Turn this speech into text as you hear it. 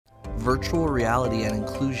Virtual reality and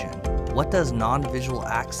inclusion. What does non-visual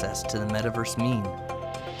access to the metaverse mean?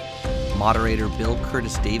 Moderator Bill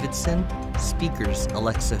Curtis Davidson, speakers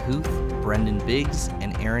Alexa Huth, Brendan Biggs,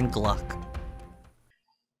 and Aaron Gluck.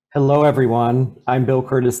 Hello, everyone. I'm Bill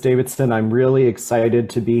Curtis Davidson. I'm really excited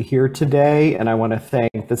to be here today, and I want to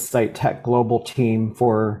thank the Site Tech Global team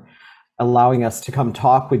for allowing us to come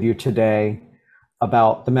talk with you today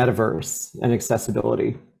about the metaverse and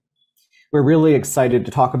accessibility. We're really excited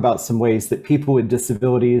to talk about some ways that people with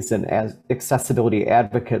disabilities and accessibility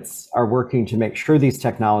advocates are working to make sure these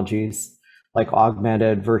technologies, like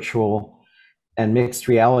augmented, virtual, and mixed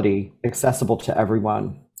reality, accessible to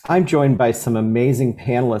everyone. I'm joined by some amazing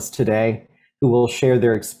panelists today who will share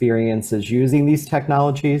their experiences using these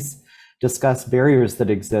technologies, discuss barriers that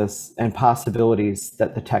exist, and possibilities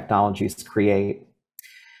that the technologies create.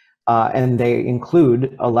 And they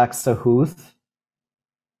include Alexa Huth,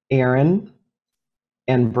 Aaron,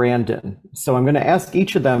 and Brandon. So I'm going to ask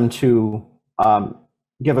each of them to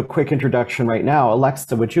give a quick introduction right now.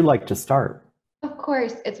 Alexa, would you like to start? Of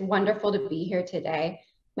course, it's wonderful to be here today.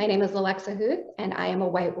 My name is Alexa Huth, and I am a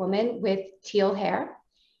white woman with teal hair.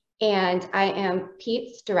 And I am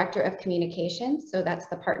Pete's Director of Communications. So that's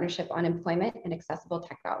the Partnership on Employment and Accessible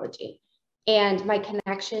Technology. And my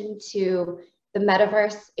connection to the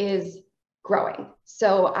metaverse is growing.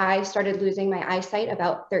 So I started losing my eyesight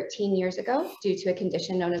about 13 years ago due to a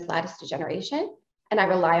condition known as lattice degeneration. And I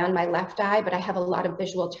rely on my left eye, but I have a lot of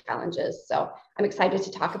visual challenges. So I'm excited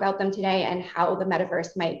to talk about them today and how the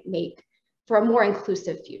metaverse might make for a more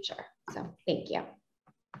inclusive future. So thank you.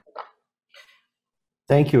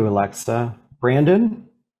 Thank you, Alexa. Brandon?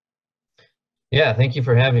 Yeah, thank you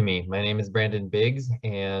for having me. My name is Brandon Biggs,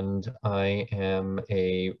 and I am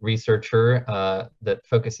a researcher that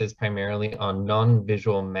focuses primarily on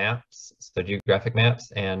non-visual maps, so geographic maps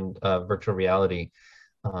and virtual reality.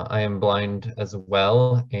 I am blind as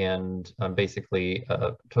well, and I'm basically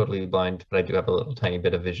totally blind, but I do have a little tiny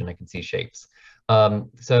bit of vision. I can see shapes.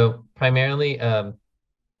 So primarily, I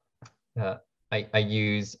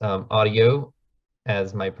use audio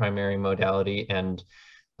as my primary modality, and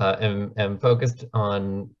am focused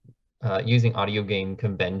on using audio game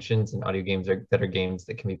conventions and audio games that are games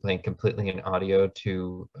that can be played completely in audio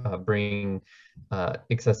to bring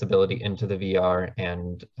accessibility into the VR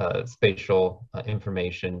and spatial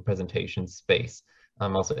information presentation space.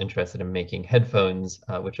 I'm also interested in making headphones,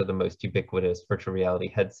 which are the most ubiquitous virtual reality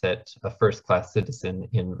headset, a first-class citizen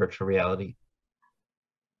in virtual reality.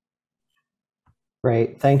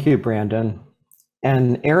 Great, thank you, Brandon.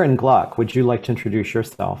 And Aaron Gluck, would you like to introduce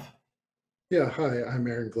yourself? Yeah, hi, I'm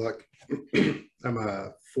Aaron Gluck. I'm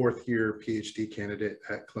a fourth-year PhD candidate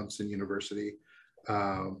at Clemson University,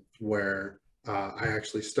 where I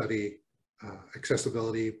actually study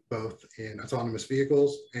accessibility both in autonomous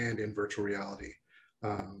vehicles and in virtual reality.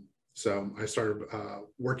 So I started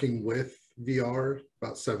working with VR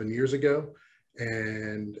about 7 years ago,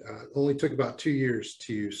 and only took about 2 years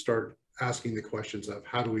to start asking the questions of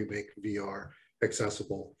how do we make VR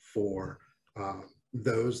accessible for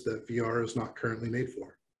those that VR is not currently made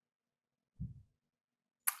for.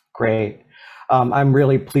 Great. I'm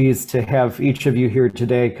really pleased to have each of you here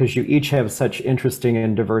today because you each have such interesting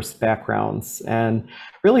and diverse backgrounds. And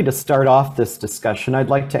really to start off this discussion, I'd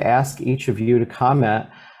like to ask each of you to comment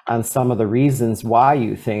on some of the reasons why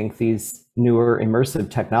you think these newer immersive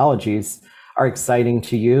technologies are exciting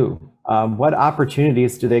to you. What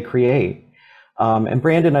opportunities do they create? And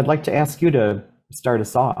Brandon, I'd like to ask you to start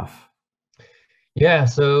us off. Yeah,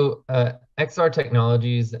 so XR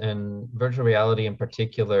technologies and virtual reality in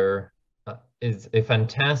particular is a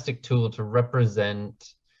fantastic tool to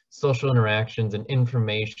represent social interactions and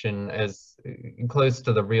information as close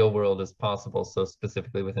to the real world as possible, so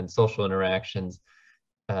specifically within social interactions.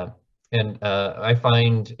 I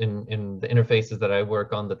find in the interfaces that I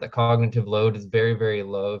work on that the cognitive load is very, very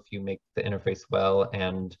low if you make the interface well,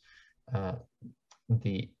 and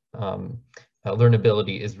the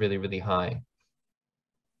learnability is really, really high.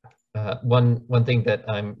 One thing that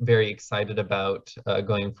I'm very excited about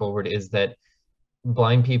going forward is that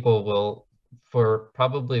blind people will, for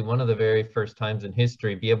probably one of the very first times in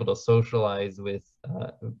history, be able to socialize with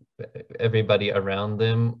everybody around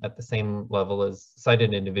them at the same level as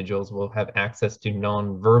sighted individuals will have access to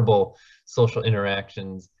non-verbal social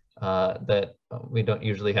interactions that we don't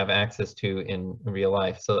usually have access to in real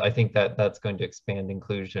life. So I think that that's going to expand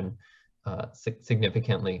inclusion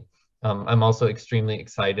significantly. I'm also extremely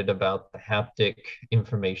excited about the haptic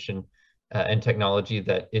information and technology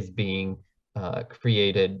that is being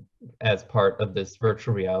created as part of this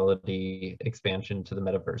virtual reality expansion to the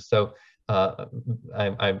metaverse. So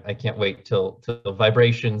I can't wait till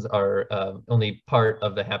vibrations are only part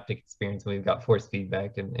of the haptic experience. We've got force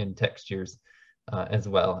feedback and textures as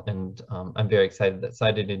well. And I'm very excited that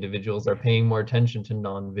sighted individuals are paying more attention to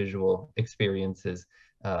non-visual experiences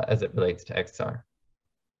as it relates to XR.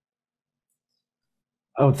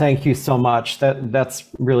 Oh, thank you so much. That's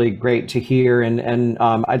really great to hear. And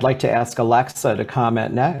I'd like to ask Alexa to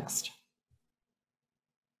comment next.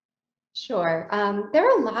 Sure. There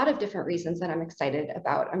are a lot of different reasons that I'm excited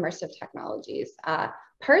about immersive technologies.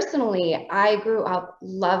 Personally, I grew up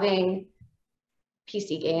loving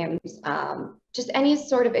PC games, just any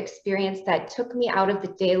sort of experience that took me out of the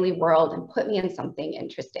daily world and put me in something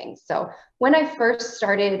interesting. So when I first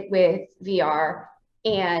started with VR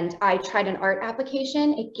and I tried an art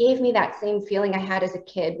application, it gave me that same feeling I had as a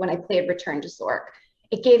kid when I played Return to Zork.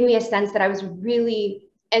 It gave me a sense that I was really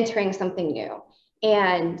entering something new.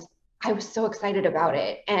 And I was so excited about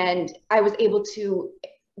it. And I was able to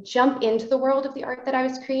jump into the world of the art that I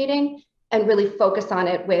was creating and really focus on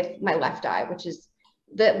it with my left eye, which is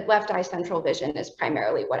the left eye central vision is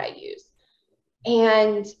primarily what I use.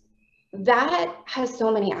 And that has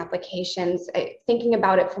so many applications. Thinking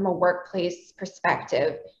about it from a workplace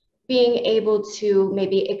perspective, being able to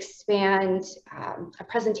maybe expand a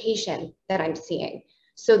presentation that I'm seeing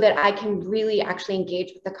so that I can really actually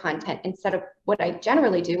engage with the content instead of what I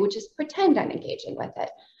generally do, which is pretend I'm engaging with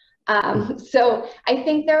it. So I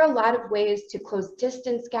think there are a lot of ways to close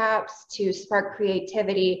distance gaps, to spark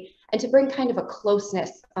creativity, and to bring kind of a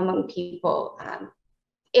closeness among people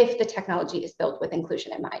if the technology is built with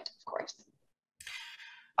inclusion in mind, of course.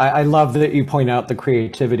 I love that you point out the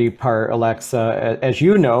creativity part, Alexa. As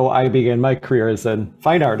you know, I began my career as a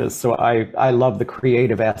fine artist, so I love the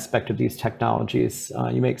creative aspect of these technologies.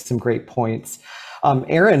 You make some great points.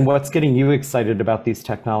 Aaron, what's getting you excited about these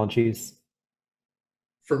technologies?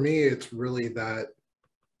 For me, it's really that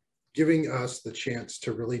giving us the chance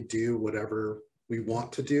to really do whatever we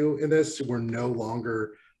want to do in this. We're no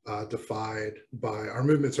longer defied by, our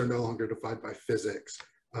movements are no longer defied by physics.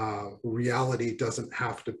 Reality doesn't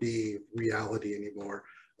have to be reality anymore.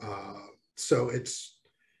 So it's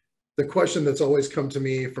the question that's always come to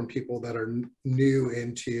me from people that are new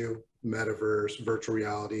into metaverse, virtual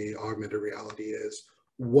reality, augmented reality is,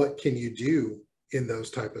 what can you do in those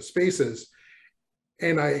type of spaces?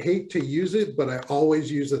 And I hate to use it, but I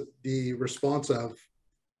always use the response of,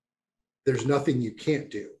 there's nothing you can't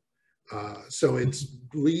do. So it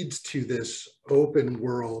leads to this open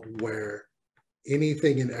world where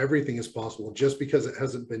anything and everything is possible. Just because it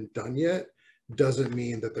hasn't been done yet doesn't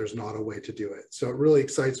mean that there's not a way to do it. So it really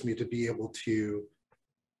excites me to be able to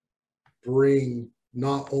bring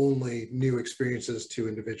not only new experiences to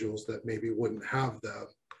individuals that maybe wouldn't have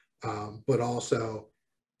them, but also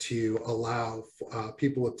to allow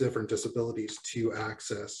people with different disabilities to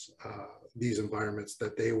access these environments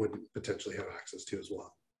that they wouldn't potentially have access to as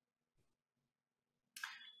well.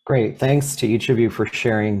 Great, thanks to each of you for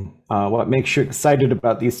sharing what makes you excited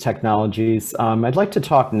about these technologies. I'd like to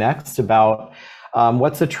talk next about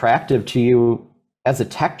what's attractive to you as a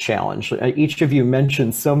tech challenge. Each of you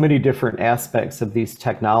mentioned so many different aspects of these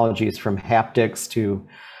technologies, from haptics to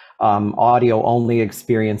audio-only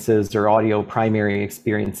experiences or audio primary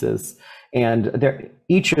experiences. And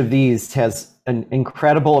each of these has an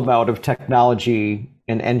incredible amount of technology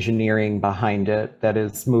and engineering behind it that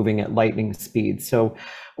is moving at lightning speed. So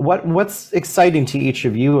what's exciting to each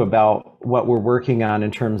of you about what we're working on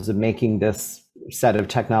in terms of making this set of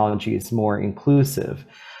technologies more inclusive?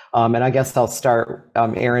 And I guess I'll start,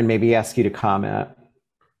 Aaron, maybe ask you to comment.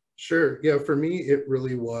 Sure. Yeah, for me, it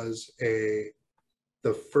really was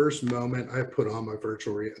the first moment I put on my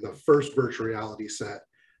the first virtual reality set.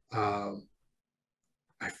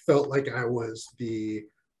 I felt like I was the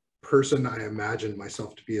person I imagined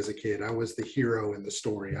myself to be as a kid. I was the hero in the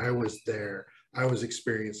story. I was there. I was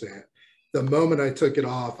experiencing it. The moment I took it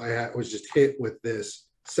off, I was just hit with this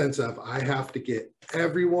sense of, I have to get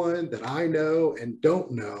everyone that I know and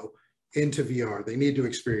don't know into VR. They need to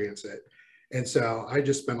experience it. And so I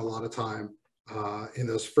just spent a lot of time in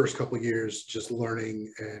those first couple of years just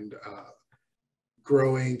learning and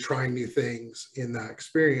growing, trying new things in that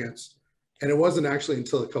experience. And it wasn't actually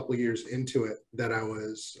until a couple of years into it that I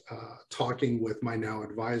was talking with my now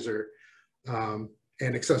advisor,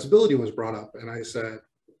 and accessibility was brought up. And I said,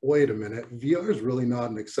 wait a minute, VR is really not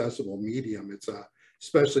an accessible medium. It's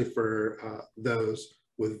especially for those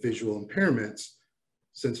with visual impairments,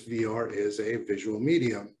 since VR is a visual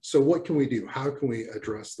medium. So what can we do? How can we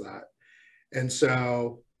address that? And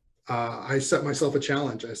so I set myself a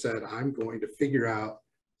challenge. I said, I'm going to figure out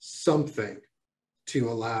something to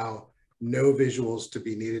allow no visuals to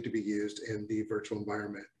be needed to be used in the virtual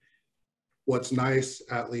environment. What's nice,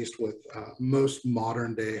 at least with most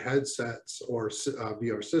modern day headsets or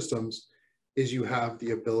VR systems, is you have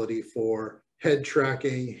the ability for head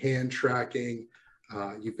tracking, hand tracking,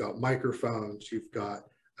 you've got microphones, you've got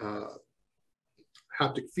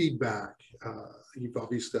haptic feedback, you've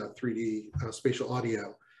obviously got 3D spatial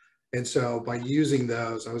audio. And so by using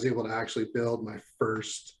those, I was able to actually build my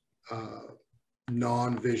first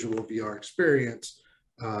non-visual VR experience,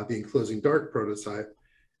 the Enclosing Dark prototype.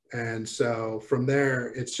 And so from there,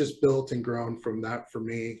 it's just built and grown from that for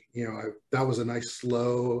me. You know, that was a nice,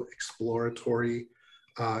 slow, exploratory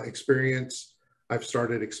experience. I've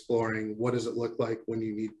started exploring what does it look like when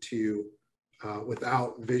you need to,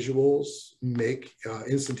 without visuals, make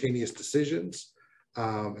instantaneous decisions.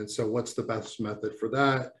 And so what's the best method for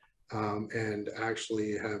that? And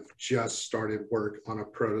actually have just started work on a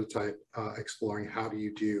prototype exploring how do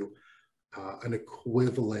you do an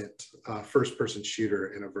equivalent first-person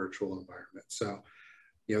shooter in a virtual environment. So,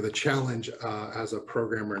 you know, the challenge as a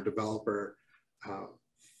programmer and developer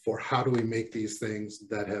for how do we make these things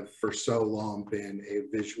that have for so long been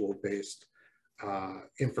a visual-based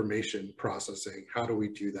information processing, how do we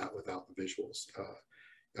do that without the visuals?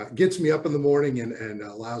 Gets me up in the morning and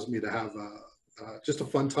allows me to have just a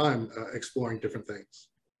fun time exploring different things.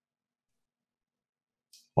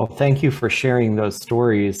 Well, thank you for sharing those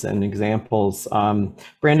stories and examples.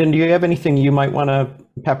 Brandon, do you have anything you might want to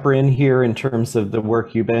pepper in here in terms of the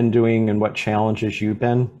work you've been doing and what challenges you've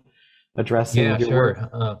been addressing? Yeah, with your sure.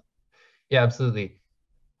 work? Yeah, absolutely.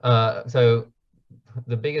 So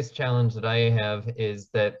the biggest challenge that I have is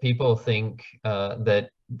that people think that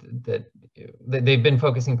they've been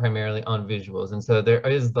focusing primarily on visuals, and so there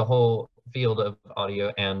is the whole field of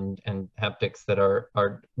audio and haptics that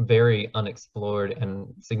are very unexplored and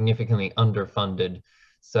significantly underfunded.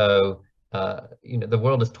 So you know, the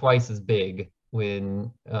world is twice as big, when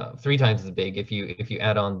 3 times as big if you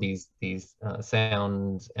add on these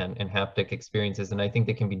sounds and haptic experiences, and I think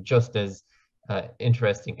they can be just as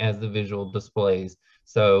interesting as the visual displays.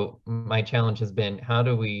 So my challenge has been, how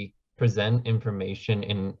do we present information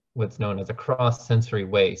in what's known as a cross-sensory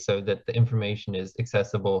way so that the information is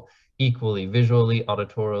accessible equally visually,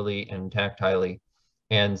 auditorily, and tactilely.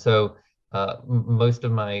 And so most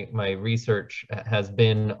of my research has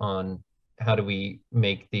been on how do we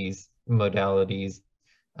make these modalities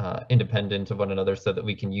independent of one another so that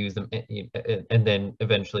we can use them and then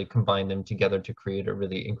eventually combine them together to create a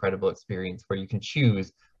really incredible experience where you can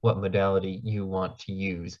choose what modality you want to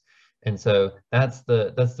use. And so that's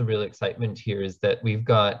the real excitement here, is that we've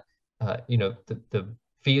got you know, the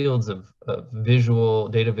fields of visual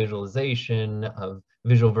data visualization, of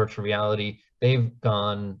visual virtual reality. They've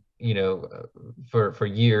gone, you know, for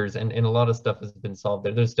years, and a lot of stuff has been solved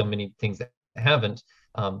there. There's still many things that haven't,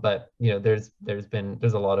 but you know, there's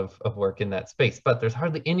a lot of work in that space, but there's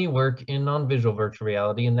hardly any work in non-visual virtual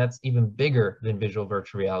reality, and that's even bigger than visual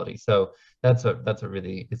virtual reality. So that's what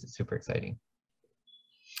really is super exciting.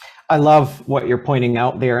 I love what you're pointing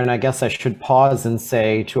out there, and I guess I should pause and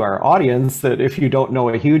say to our audience that if you don't know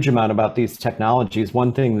a huge amount about these technologies,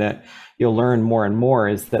 one thing that you'll learn more and more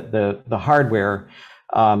is that the hardware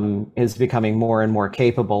is becoming more and more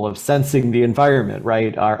capable of sensing the environment,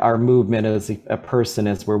 right? Our movement as a person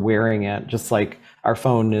as we're wearing it, just like our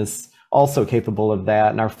phone is also capable of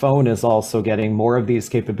that. And our phone is also getting more of these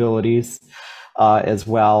capabilities, as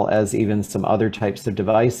well as even some other types of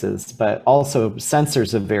devices, but also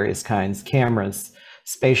sensors of various kinds, cameras,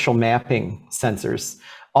 spatial mapping sensors,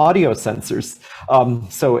 audio sensors.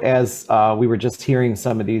 So as we were just hearing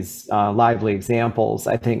some of these lively examples,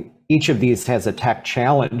 I think each of these has a tech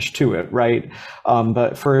challenge to it, right?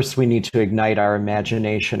 But first we need to ignite our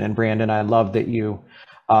imagination. And Brandon, I love that you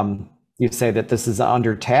say that this is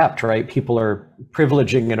undertapped, right? People are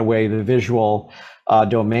privileging in a way the visual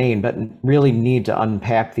domain, but really need to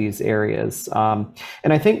unpack these areas.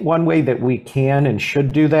 And I think one way that we can and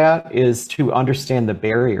should do that is to understand the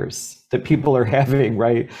barriers that people are having,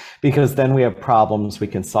 right? Because then we have problems we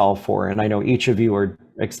can solve for. And I know each of you are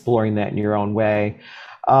exploring that in your own way.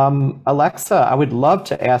 Alexa, I would love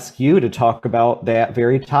to ask you to talk about that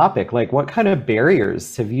very topic. Like, what kind of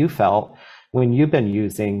barriers have you felt when you've been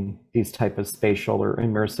using these type of spatial or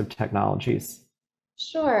immersive technologies?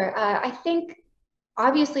 Sure. I think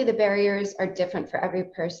obviously the barriers are different for every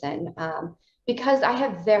person. Because I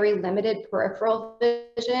have very limited peripheral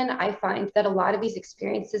vision, I find that a lot of these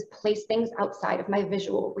experiences place things outside of my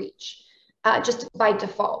visual reach, just by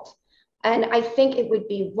default. And I think it would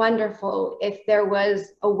be wonderful if there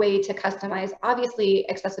was a way to customize. Obviously,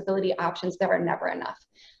 accessibility options, there are never enough.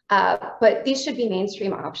 But these should be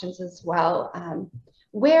mainstream options as well.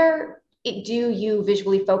 Where do you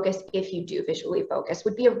visually focus, if you do visually focus,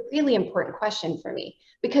 would be a really important question for me,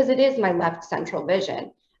 because it is my left central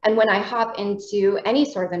vision. And when I hop into any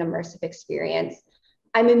sort of an immersive experience,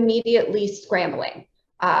 I'm immediately scrambling.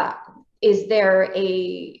 Is there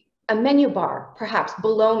a menu bar perhaps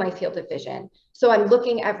below my field of vision? So I'm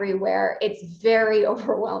looking everywhere. It's very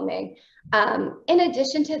overwhelming. In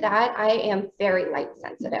addition to that, I am very light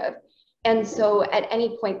sensitive. And so at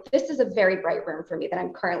any point, this is a very bright room for me that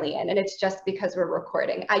I'm currently in, and it's just because we're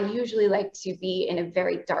recording. I usually like to be in a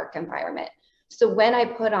very dark environment. So when I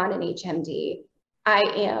put on an HMD, I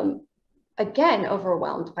am, again,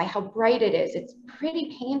 overwhelmed by how bright it is. It's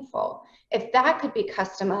pretty painful. If that could be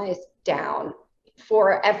customized down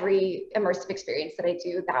for every immersive experience that I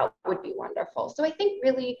do, that would be wonderful. So I think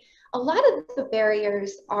really a lot of the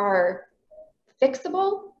barriers are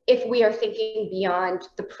fixable if we are thinking beyond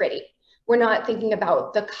the pretty. We're not thinking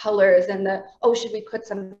about the colors and the, oh, should we put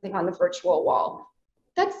something on the virtual wall?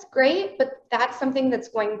 That's great, but that's something that's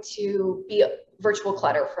going to be virtual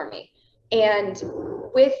clutter for me. And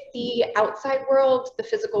with the outside world, the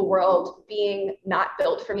physical world being not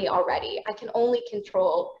built for me already, I can only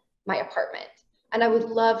control my apartment. And I would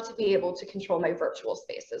love to be able to control my virtual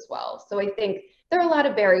space as well. So I think there are a lot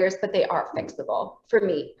of barriers, but they are fixable for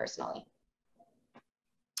me personally.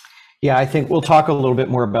 Yeah, I think we'll talk a little bit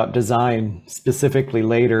more about design specifically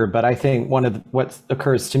later, but I think what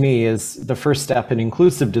occurs to me is the first step in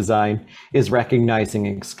inclusive design is recognizing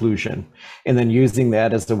exclusion and then using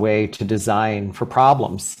that as a way to design for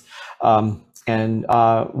problems.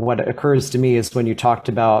 What occurs to me is when you talked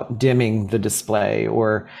about dimming the display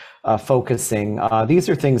or focusing, these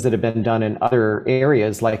are things that have been done in other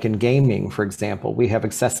areas, like in gaming, for example. We have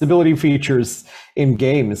accessibility features in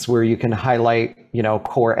games where you can highlight,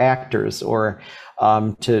 core actors, or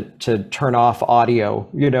to turn off audio,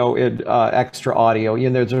 extra audio.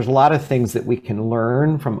 There's a lot of things that we can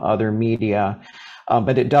learn from other media.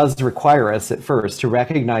 But it does require us at first to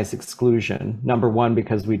recognize exclusion. Number one,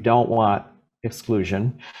 because we don't want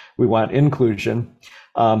exclusion, we want inclusion.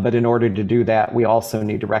 But in order to do that, we also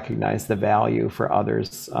need to recognize the value for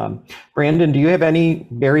others. Brandon, do you have any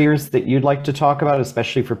barriers that you'd like to talk about,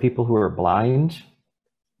 especially for people who are blind?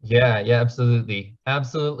 Yeah, absolutely.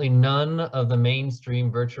 Absolutely none of the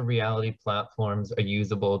mainstream virtual reality platforms are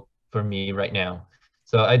usable for me right now.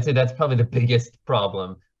 So I'd say that's probably the biggest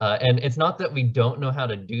problem. And it's not that we don't know how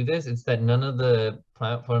to do this, it's that none of the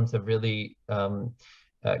platforms have really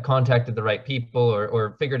contacted the right people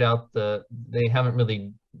or figured out they haven't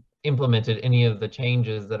really implemented any of the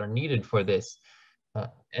changes that are needed for this.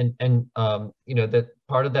 That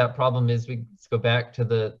part of that problem is we go back to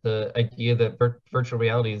the idea that virtual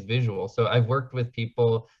reality is visual. So I've worked with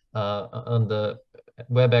people on the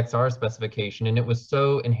WebXR specification, and it was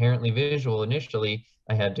so inherently visual initially.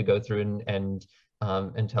 I had to go through and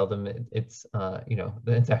tell them it's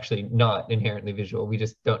actually not inherently visual. We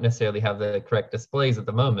just don't necessarily have the correct displays at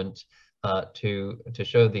the moment to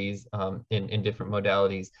show these in different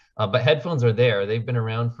modalities. But headphones are there. They've been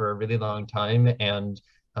around for a really long time, and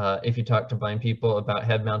if you talk to blind people about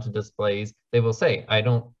head-mounted displays, they will say, "I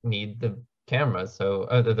don't need the camera, so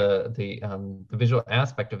the visual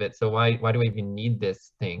aspect of it. So why do I even need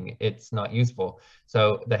this thing? It's not useful."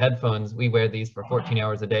 So the headphones, we wear these for 14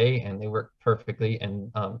 hours a day, and they work perfectly.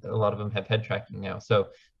 And a lot of them have head tracking now, so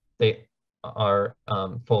they are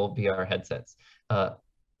full VR headsets.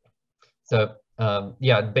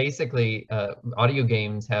 Basically, audio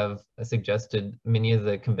games have suggested many of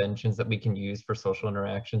the conventions that we can use for social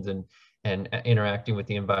interactions and interacting with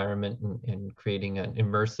the environment and creating an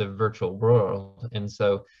immersive virtual world. And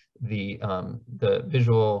so the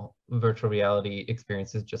visual virtual reality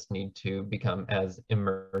experiences just need to become as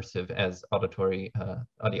immersive as auditory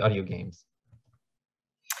audio games.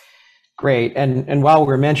 Great. And while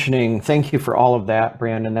we're mentioning, thank you for all of that,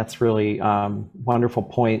 Brandon. That's really wonderful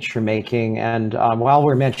points you're making. And while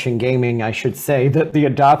we're mentioning gaming, I should say that the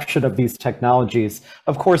adoption of these technologies,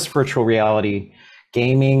 of course, virtual reality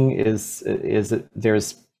gaming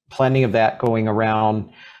there's plenty of that going around,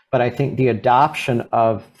 but I think the adoption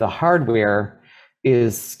of the hardware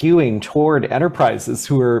is skewing toward enterprises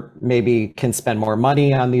who are maybe can spend more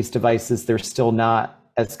money on these devices. They're still not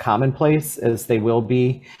as commonplace as they will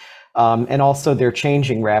be. And also they're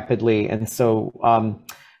changing rapidly. And so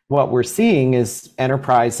what we're seeing is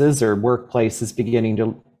enterprises or workplaces beginning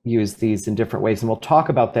to use these in different ways. And we'll talk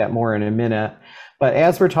about that more in a minute. But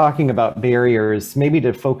as we're talking about barriers, maybe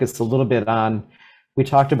to focus a little bit on, we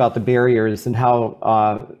talked about the barriers and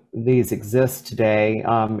how these exist today.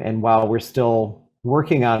 And while we're still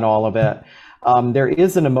working on all of it, there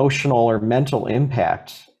is an emotional or mental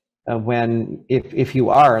impact when, if you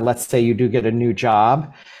are, let's say you do get a new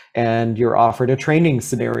job and you're offered a training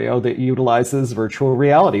scenario that utilizes virtual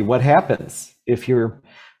reality. What happens if you're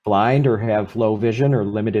blind or have low vision or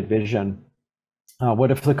limited vision?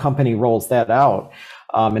 What if the company rolls that out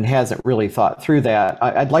and hasn't really thought through that?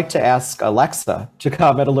 I'd like to ask Alexa to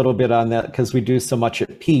comment a little bit on that, because we do so much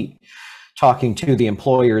at Pete talking to the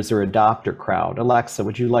employers or adopter crowd. Alexa,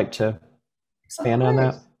 would you like to expand on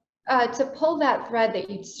that? To pull that thread that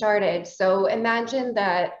you started, so imagine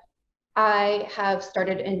that I have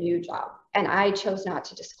started a new job and I chose not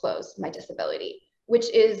to disclose my disability, which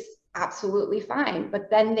is absolutely fine. But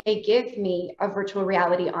then they give me a virtual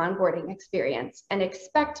reality onboarding experience and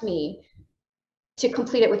expect me to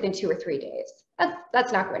complete it within 2 or 3 days.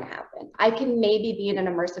 That's not going to happen. I can maybe be in an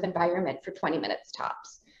immersive environment for 20 minutes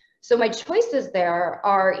tops. So my choices there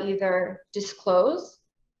are either disclose,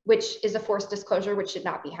 which is a forced disclosure, which should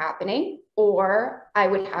not be happening, or I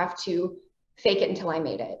would have to fake it until I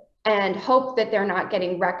made it and hope that they're not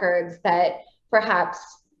getting records that perhaps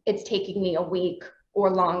it's taking me a week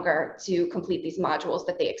or longer to complete these modules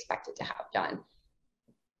that they expected to have done.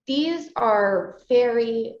 These are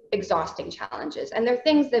very exhausting challenges, and they're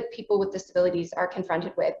things that people with disabilities are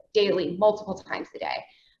confronted with daily, multiple times a day.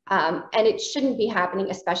 And it shouldn't be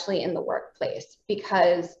happening, especially in the workplace,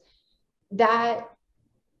 because that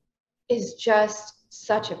is just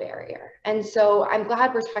such a barrier. And so I'm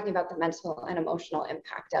glad we're talking about the mental and emotional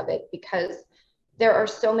impact of it, because there are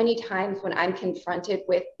so many times when I'm confronted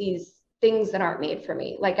with these things that aren't made for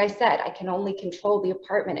me. Like I said, I can only control the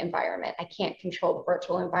apartment environment. I can't control the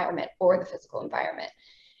virtual environment or the physical environment.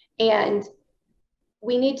 And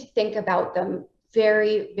we need to think about them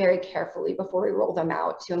very, very carefully before we roll them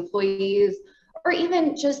out to employees, or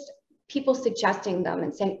even just people suggesting them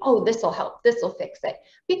and saying, oh, this will help, this will fix it.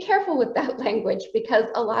 Be careful with that language, because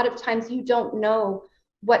a lot of times you don't know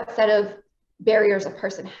what set of barriers a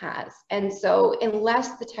person has. And so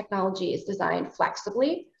unless the technology is designed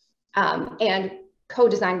flexibly and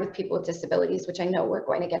co-designed with people with disabilities, which I know we're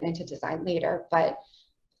going to get into design later, but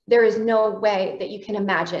there is no way that you can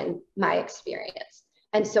imagine my experience.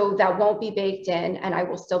 And so that won't be baked in, and I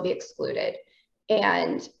will still be excluded.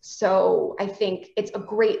 And so I think it's a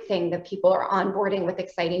great thing that people are onboarding with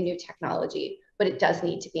exciting new technology, but it does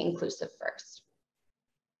need to be inclusive first.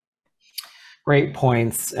 Great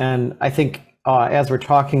points. And I think as we're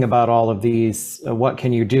talking about all of these, what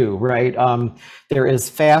can you do, right? There is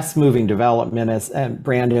fast moving development, as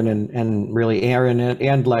Brandon and really Aaron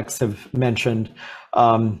and Lex have mentioned.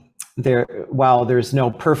 While there's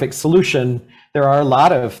no perfect solution, there are a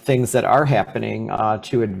lot of things that are happening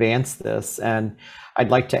to advance this. And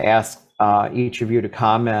I'd like to ask each of you to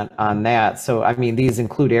comment on that. So, I mean, these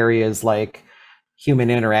include areas like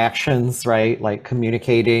human interactions, right? Like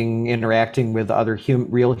communicating, interacting with other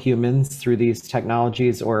real humans through these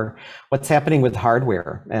technologies, or what's happening with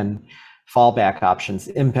hardware and fallback options,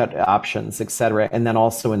 input options, et cetera. And then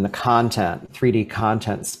also in the content, 3D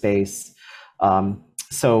content space.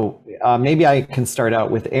 So maybe I can start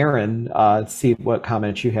out with Aaron, see what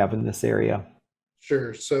comments you have in this area.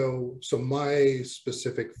 Sure. So my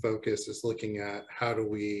specific focus is looking at how do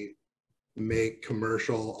we make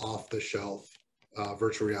commercial off-the-shelf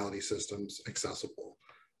virtual reality systems accessible.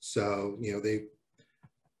 So,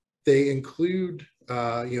 they include,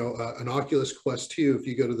 an Oculus Quest 2. If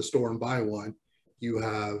you go to the store and buy one, you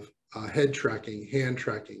have head tracking, hand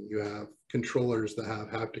tracking, you have controllers that have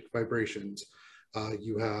haptic vibrations,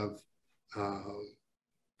 you have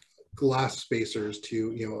glass spacers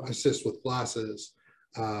to, assist with glasses.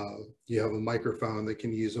 You have a microphone that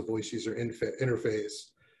can use a voice user interface.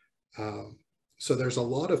 So there's a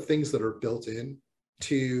lot of things that are built in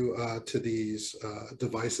to these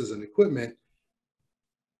devices and equipment.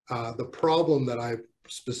 The problem that I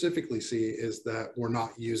specifically see is that we're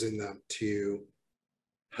not using them to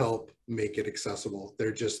help make it accessible.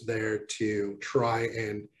 They're just there to try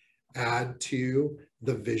and add to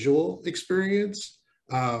the visual experience.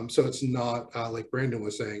 So it's not, like Brandon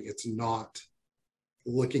was saying, it's not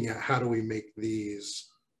looking at how do we make these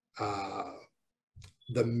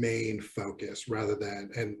the main focus, rather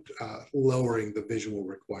than lowering the visual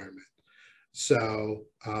requirement. So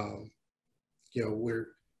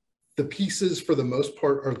the pieces for the most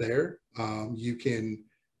part are there. You can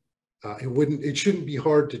it shouldn't be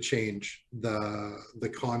hard to change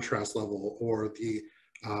the contrast level or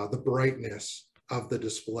the brightness of the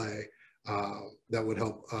display. That would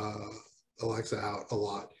help Alexa out a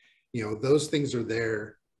lot. Those things are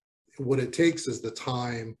there. What it takes is the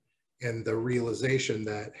time and the realization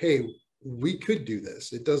that, hey, we could do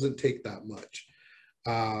this. It doesn't take that much.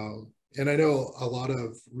 And I know a lot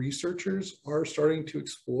of researchers are starting to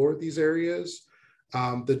explore these areas.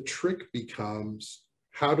 The trick becomes,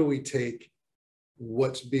 how do we take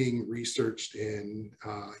what's being researched in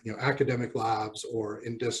academic labs or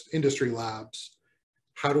industry labs?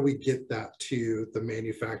 How do we get that to the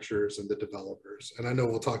manufacturers and the developers? And I know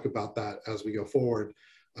we'll talk about that as we go forward,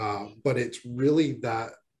 but it's really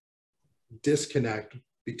that disconnect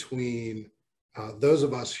between those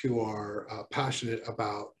of us who are passionate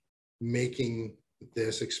about making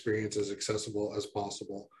this experience as accessible as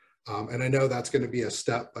possible. And I know that's going to be a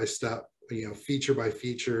step-by-step, feature by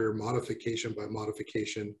feature, modification by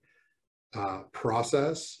modification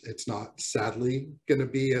process. It's not, sadly, going to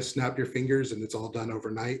be a snap your fingers and it's all done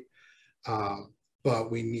overnight. But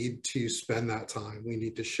we need to spend that time. We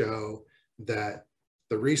need to show that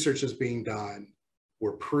the research is being done.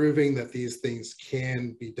 We're proving that these things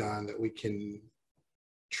can be done, that we can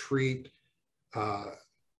treat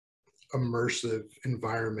immersive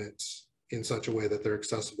environments in such a way that they're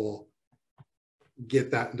accessible,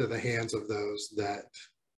 get that into the hands of those that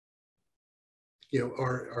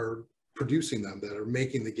are producing them, that are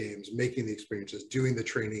making the games, making the experiences, doing the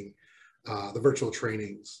training, the virtual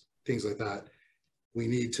trainings, things like that. We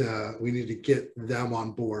need to get them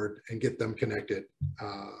on board and get them connected,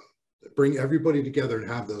 bring everybody together and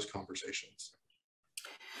have those conversations.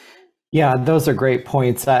 Yeah, those are great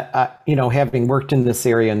points. Having worked in this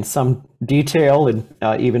area in some detail, and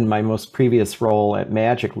even my most previous role at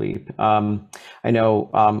Magic Leap, I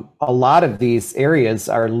know a lot of these areas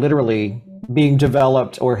are literally being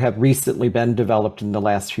developed or have recently been developed in the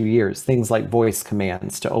last few years. Things like voice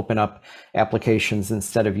commands to open up applications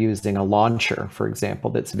instead of using a launcher, for example,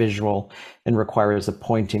 that's visual and requires a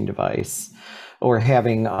pointing device, or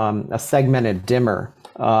having a segmented dimmer,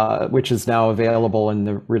 which is now available in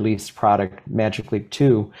the released product Magic Leap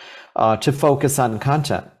 2, to focus on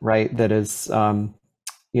content, right? That is,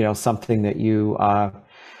 something that you,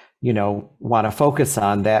 want to focus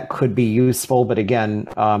on that could be useful. But again,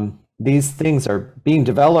 these things are being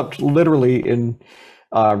developed literally in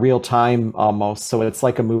real time almost. So it's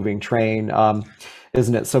like a moving train,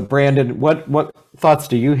 isn't it? So Brandon, what thoughts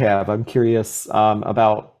do you have? I'm curious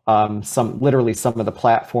about some of the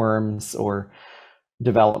platforms or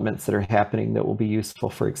developments that are happening that will be useful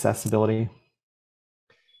for accessibility.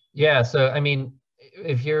 Yeah, so I mean,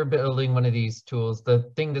 if you're building one of these tools,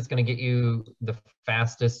 the thing that's going to get you the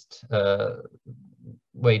fastest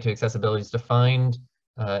way to accessibility is to find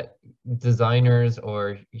designers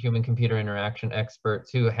or human-computer interaction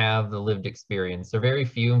experts who have the lived experience. They're very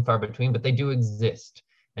few and far between, but they do exist.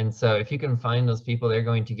 And so if you can find those people, they're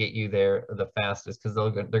going to get you there the fastest, because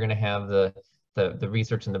they're going to have the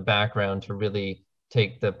research in the background to really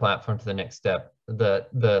take the platform to the next step.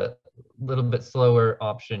 The little bit slower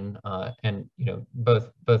option, and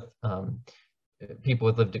both people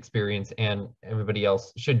with lived experience and everybody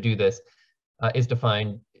else should do this, is to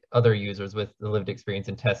find other users with the lived experience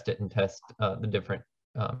and test it and test the different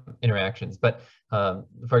interactions. But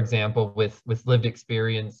for example, with lived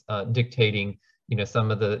experience dictating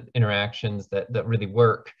some of the interactions that really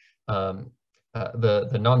work,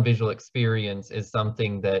 the non-visual experience is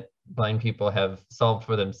something that blind people have solved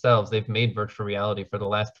for themselves. They've made virtual reality for the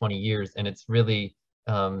last 20 years, and it's really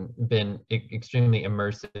been extremely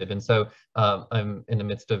immersive. And so I'm in the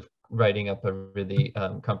midst of writing up a really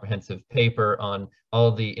comprehensive paper on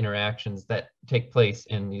all the interactions that take place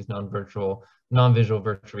in these non-visual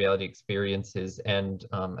virtual reality experiences. And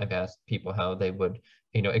I've asked people how they would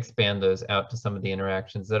expand those out to some of the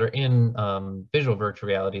interactions that are in visual virtual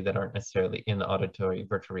reality that aren't necessarily in the auditory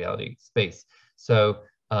virtual reality space. So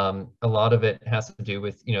a lot of it has to do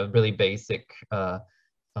with really basic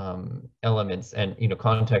elements, and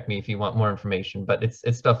contact me if you want more information. But it's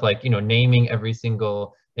stuff like naming every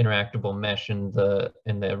single interactable mesh in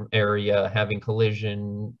the area, having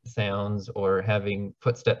collision sounds or having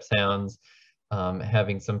footstep sounds,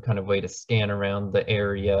 having some kind of way to scan around the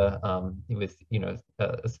area with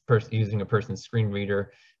using a person's screen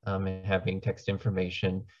reader, and having text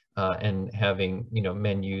information, and having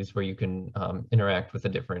menus where you can interact with the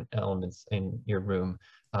different elements in your room.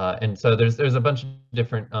 And so there's a bunch of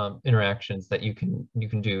different interactions that you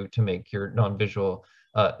can do to make your non-visual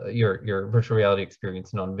your virtual reality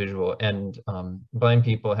experience non-visual. And blind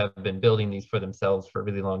people have been building these for themselves for a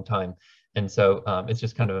really long time. And so it's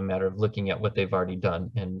just kind of a matter of looking at what they've already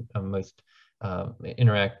done. And most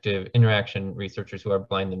interaction researchers who are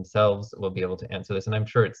blind themselves will be able to answer this. And I'm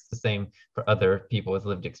sure it's the same for other people with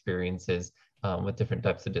lived experiences with different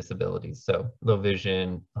types of disabilities. So low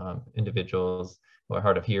vision individuals who are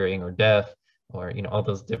hard of hearing or deaf, or all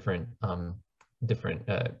those different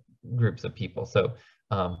groups of people. So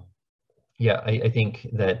yeah, I think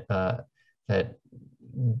that that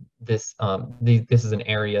this this is an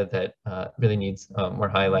area that really needs more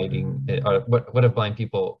highlighting. What have blind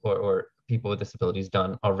people or people with disabilities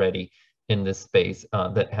done already in this space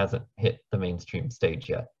that hasn't hit the mainstream stage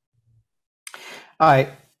yet? I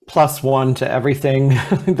 +1 to everything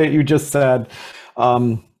that you just said.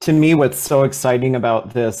 To me, what's so exciting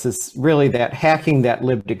about this is really that hacking that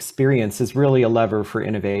lived experience is really a lever for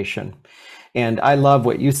innovation. And I love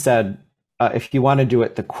what you said. If you want to do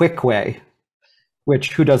it the quick way,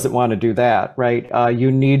 which who doesn't want to do that, right?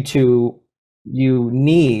 You need to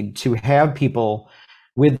have people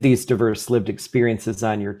with these diverse lived experiences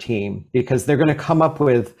on your team, because they're going to come up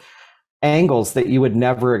with angles that you would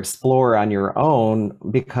never explore on your own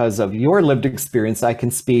because of your lived experience. I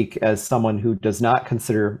can speak as someone who does not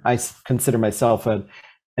consider myself an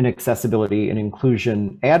accessibility and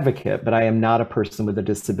inclusion advocate, but I am not a person with a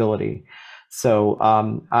disability. So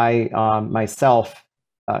I myself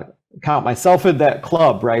count myself in that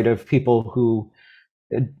club, right, of people who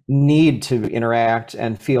need to interact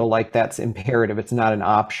and feel like that's imperative. It's not an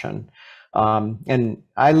option. And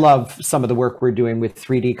I love some of the work we're doing with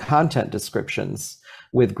 3D content descriptions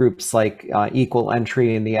with groups like Equal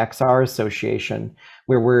Entry and the XR Association,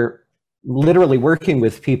 where we're literally working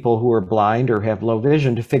with people who are blind or have low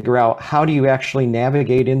vision to figure out how do you actually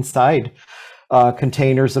navigate inside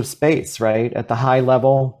containers of space, right? At the high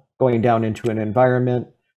level, going down into an environment,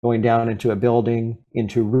 going down into a building,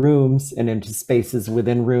 into rooms, and into spaces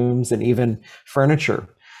within rooms, and even furniture.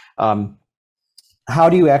 How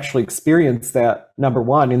do you actually experience that, number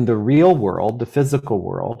one, in the real world, the physical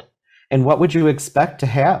world, and what would you expect to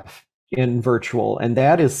have in virtual? And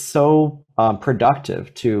that is so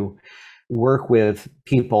productive to work with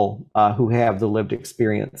people who have the lived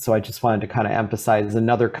experience. So I just wanted to kind of emphasize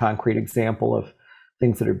another concrete example of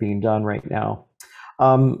things that are being done right now.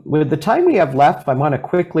 With the time we have left, I want to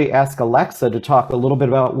quickly ask Alexa to talk a little bit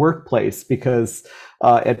about workplace, because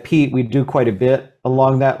at Pete, we do quite a bit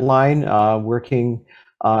along that line, working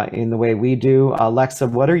in the way we do. Alexa,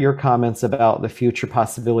 what are your comments about the future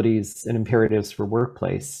possibilities and imperatives for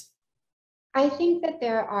workplace? I think that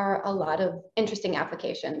there are a lot of interesting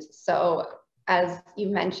applications. So as you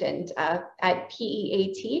mentioned, at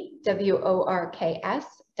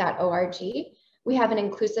peatworks.org, we have an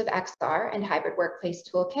inclusive XR and hybrid workplace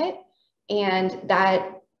toolkit, and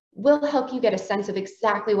that will help you get a sense of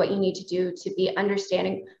exactly what you need to do to be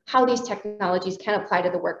understanding how these technologies can apply to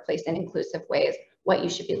the workplace in inclusive ways, what you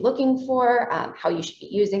should be looking for, how you should be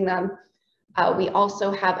using them. We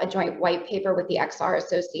also have a joint white paper with the XR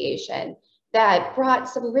Association that brought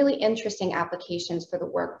some really interesting applications for the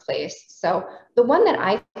workplace. So the one that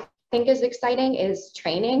I think is exciting is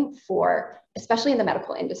training for, especially in the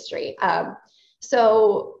medical industry.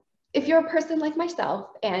 So if you're a person like myself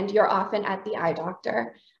and you're often at the eye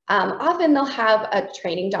doctor, often they'll have a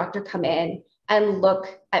training doctor come in and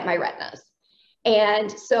look at my retinas.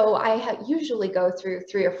 And so I usually go through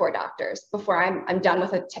 3 or 4 doctors before I'm done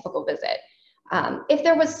with a typical visit. If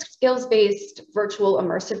there was skills-based virtual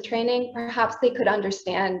immersive training, perhaps they could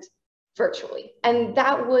understand virtually, and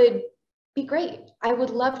that would be great. I would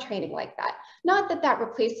love training like that. Not that that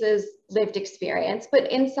replaces lived experience, but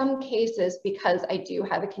in some cases, because I do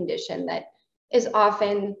have a condition that is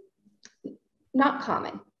often not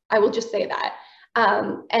common, I will just say that.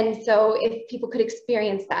 And so if people could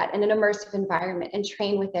experience that in an immersive environment and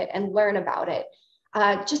train with it and learn about it,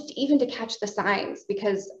 just even to catch the signs,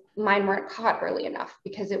 because mine weren't caught early enough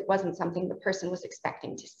because it wasn't something the person was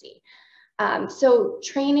expecting to see. So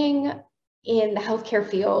training in the healthcare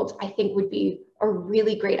field, I think, would be a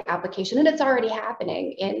really great application, and it's already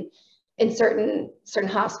happening in certain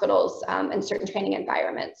hospitals and certain training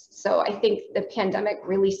environments. So I think the pandemic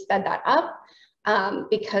really sped that up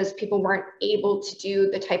because people weren't able to do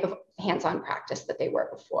the type of hands-on practice that they were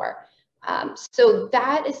before. So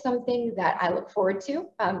that is something that I look forward to.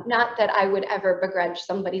 Not that I would ever begrudge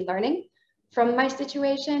somebody learning from my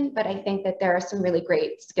situation, but I think that there are some really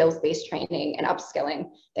great skills-based training and upskilling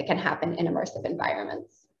that can happen in immersive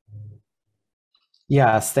environments.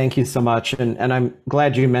 Yes, thank you so much. And I'm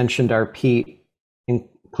glad you mentioned our Pete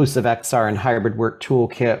Inclusive XR and Hybrid Work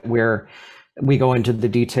Toolkit, where we go into the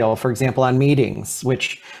detail, for example, on meetings,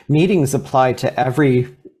 which meetings apply to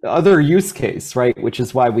every other use case, right? Which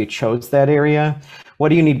is why we chose that area. What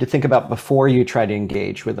do you need to think about before you try to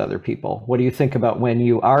engage with other people? What do you think about when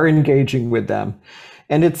you are engaging with them?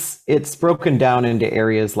 And it's broken down into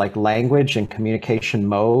areas like language and communication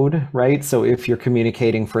mode, right? So if you're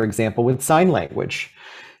communicating, for example, with sign language,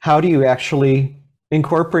 how do you actually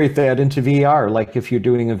incorporate that into VR, like if you're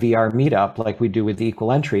doing a VR meetup, like we do with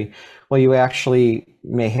Equal Entry, well, you actually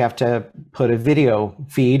may have to put a video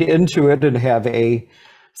feed into it and have a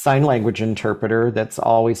sign language interpreter that's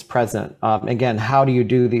always present. Again, how do you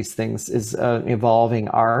do these things is evolving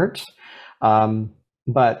art,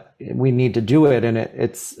 but we need to do it, and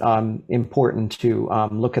it's important to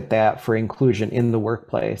look at that for inclusion in the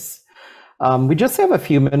workplace. We just have a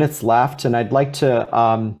few minutes left, and I'd like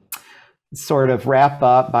to sort of wrap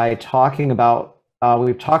up by talking about,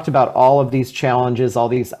 we've talked about all of these challenges, all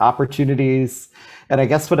these opportunities, and I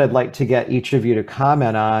guess what I'd like to get each of you to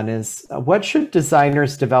comment on is what should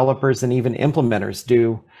designers, developers, and even implementers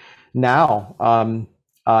do now?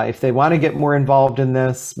 If they want to get more involved in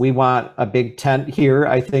this, we want a big tent here.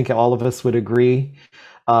 I think all of us would agree.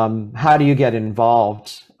 How do you get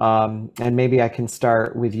involved? And maybe I can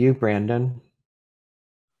start with you, Brandon.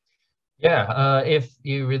 Yeah, if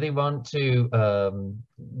you really want to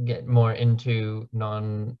get more into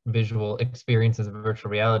non-visual experiences of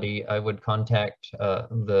virtual reality, I would contact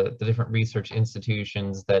the different research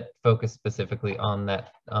institutions that focus specifically on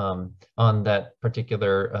that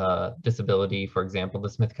particular disability. For example, the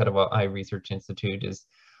Smith-Catawba Eye Research Institute is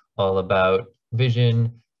all about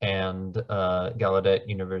vision, and Gallaudet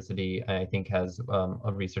University, I think, has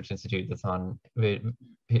a research institute that's on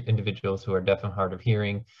individuals who are deaf and hard of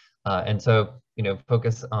hearing. And so,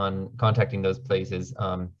 focus on contacting those places.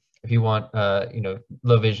 If you want,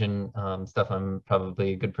 low vision stuff, I'm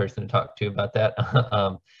probably a good person to talk to about that.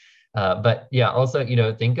 But yeah, also,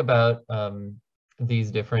 think about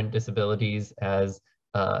these different disabilities as,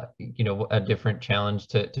 a different challenge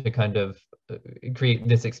to kind of create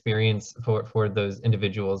this experience for those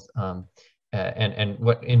individuals, and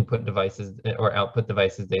what input devices or output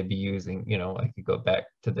devices they'd be using. I could go back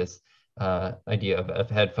to this idea of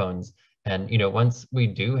headphones. And once we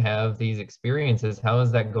do have these experiences, how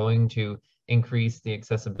is that going to increase the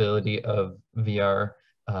accessibility of VR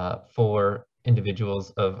for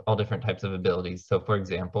individuals of all different types of abilities? So for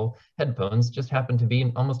example, headphones just happen to be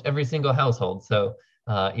in almost every single household. So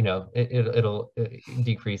it'll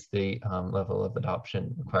decrease the level of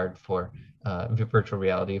adoption required for virtual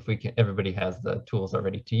reality if everybody has the tools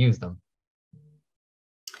already to use them.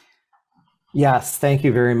 Yes, thank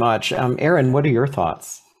you very much. Aaron, what are your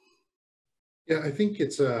thoughts? Yeah, I think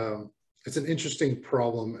it's an interesting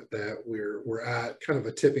problem that we're at kind of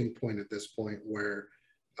a tipping point at this point where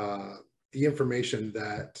the information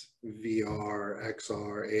that VR,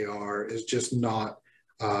 XR, AR is just not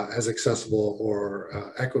as accessible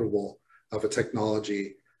or equitable of a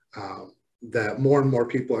technology, that more and more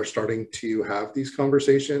people are starting to have these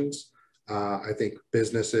conversations. I think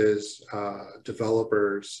businesses,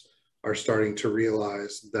 developers are starting to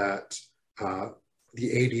realize that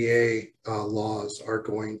the ADA laws are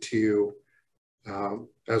going to,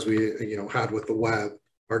 as we had with the web,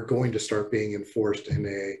 are going to start being enforced in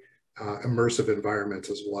a immersive environment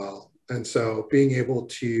as well. And so being able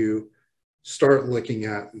to start looking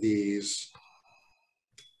at these,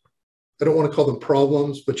 I don't want to call them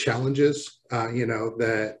problems, but challenges,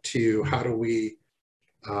 that to how do we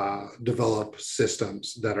develop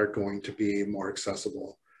systems that are going to be more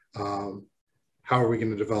accessible? How are we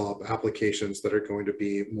going to develop applications that are going to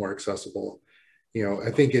be more accessible?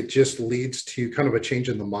 I think it just leads to kind of a change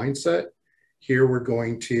in the mindset. Here we're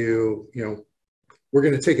going to, we're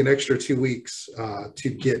going to take an extra 2 weeks to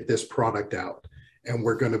get this product out. And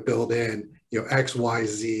we're going to build in, X, Y,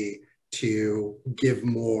 Z to give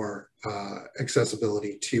more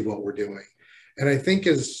accessibility to what we're doing. And I think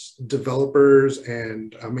as developers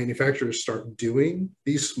and manufacturers start doing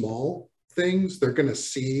these small things, they're going to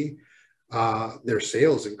see their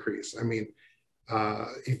sales increase. I mean,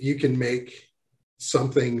 if you can make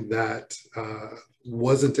something that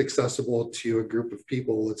wasn't accessible to a group of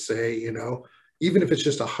people, let's say, even if it's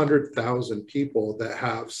just 100,000 people that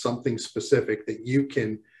have something specific that you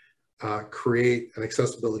can create an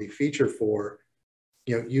accessibility feature for,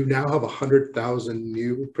 you now have 100,000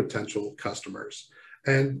 new potential customers.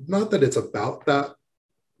 And not that it's about that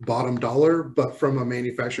bottom dollar, but from a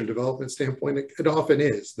manufacturing development standpoint, it often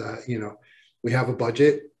is that, we have a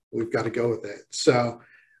budget, we've got to go with it. So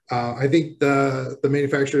I think the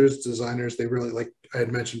manufacturers, designers, they really, like I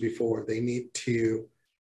had mentioned before, they need to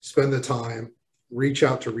spend the time, reach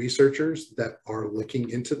out to researchers that are looking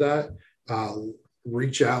into that,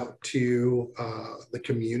 reach out to the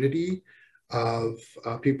community of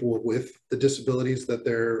people with the disabilities that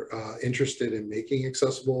they're interested in making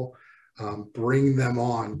accessible. Bring them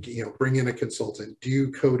on, bring in a consultant,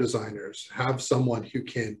 do co-designers, have someone who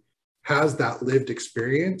has that lived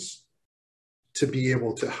experience to be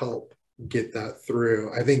able to help get that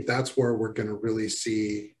through, I think that's where we're going to really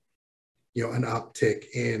see, an uptick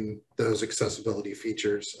in those accessibility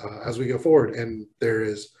features as we go forward. And there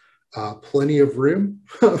is plenty of room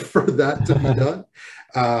for that to be done.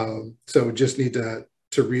 So just need to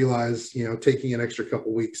realize, taking an extra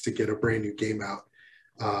couple weeks to get a brand new game out,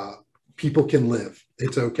 people can live.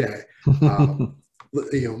 It's okay.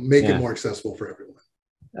 Make it more accessible for everyone.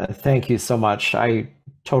 Thank you so much. I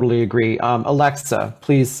totally agree. Alexa,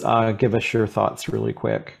 please give us your thoughts really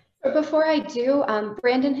quick. Before I do,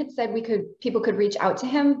 Brandon had said people could reach out to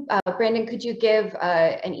him. Brandon, could you give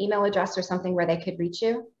an email address or something where they could reach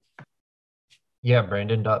you? Yeah,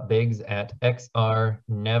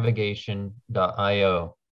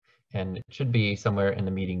 brandon.biggs@xrnavigation.io. And it should be somewhere in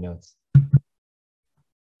the meeting notes.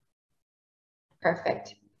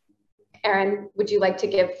 Perfect. Aaron, would you like to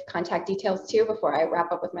give contact details too before I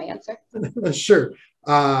wrap up with my answer? Sure.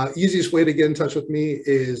 Easiest way to get in touch with me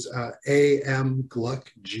is amgluck,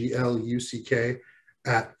 Gluck,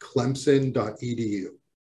 at clemson.edu.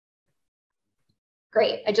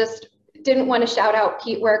 Great. I just didn't want to shout out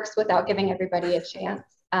Pete Works without giving everybody a chance.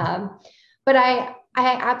 But I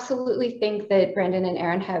absolutely think that Brandon and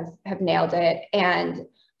Aaron have nailed it. And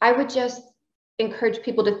I would just encourage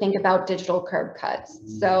people to think about digital curb cuts.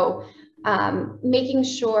 So making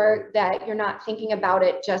sure that you're not thinking about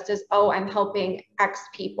it just as, oh, I'm helping X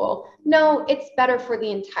people. No, it's better for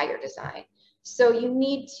the entire design. So you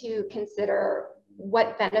need to consider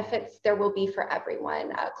what benefits there will be for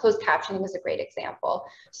everyone. Closed captioning is a great example.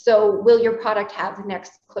 So will your product have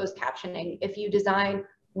next closed captioning if you design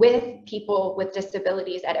with people with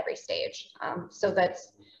disabilities at every stage? So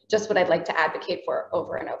that's just what I'd like to advocate for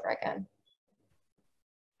over and over again.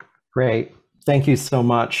 Great. Thank you so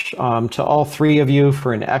much to all three of you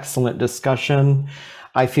for an excellent discussion.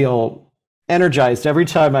 I feel energized every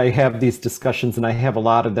time I have these discussions, and I have a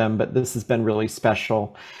lot of them, but this has been really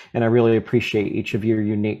special, and I really appreciate each of your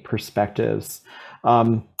unique perspectives.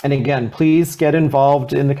 And again, please get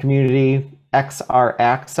involved in the community. XR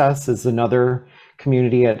Access is another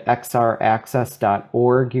community at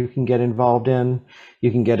xraccess.org you can get involved in.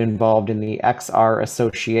 You can get involved in the XR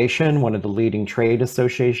Association, one of the leading trade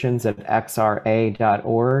associations, at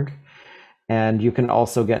xra.org. And you can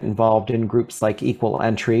also get involved in groups like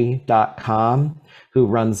equalentry.com, who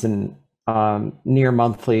runs an near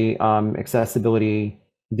monthly accessibility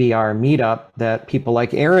VR meetup that people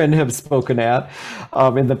like Aaron have spoken at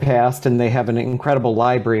in the past, and they have an incredible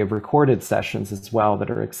library of recorded sessions as well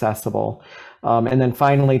that are accessible. And then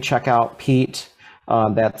finally, check out Pete,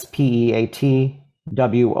 that's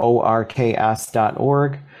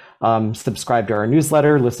PEATWORKS.org. Subscribe to our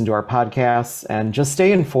newsletter, listen to our podcasts, and just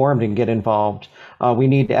stay informed and get involved. We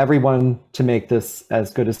need everyone to make this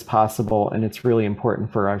as good as possible, and it's really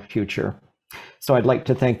important for our future. So I'd like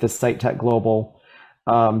to thank the SightTech Global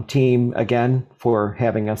team again for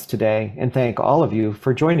having us today, and thank all of you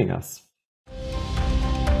for joining us.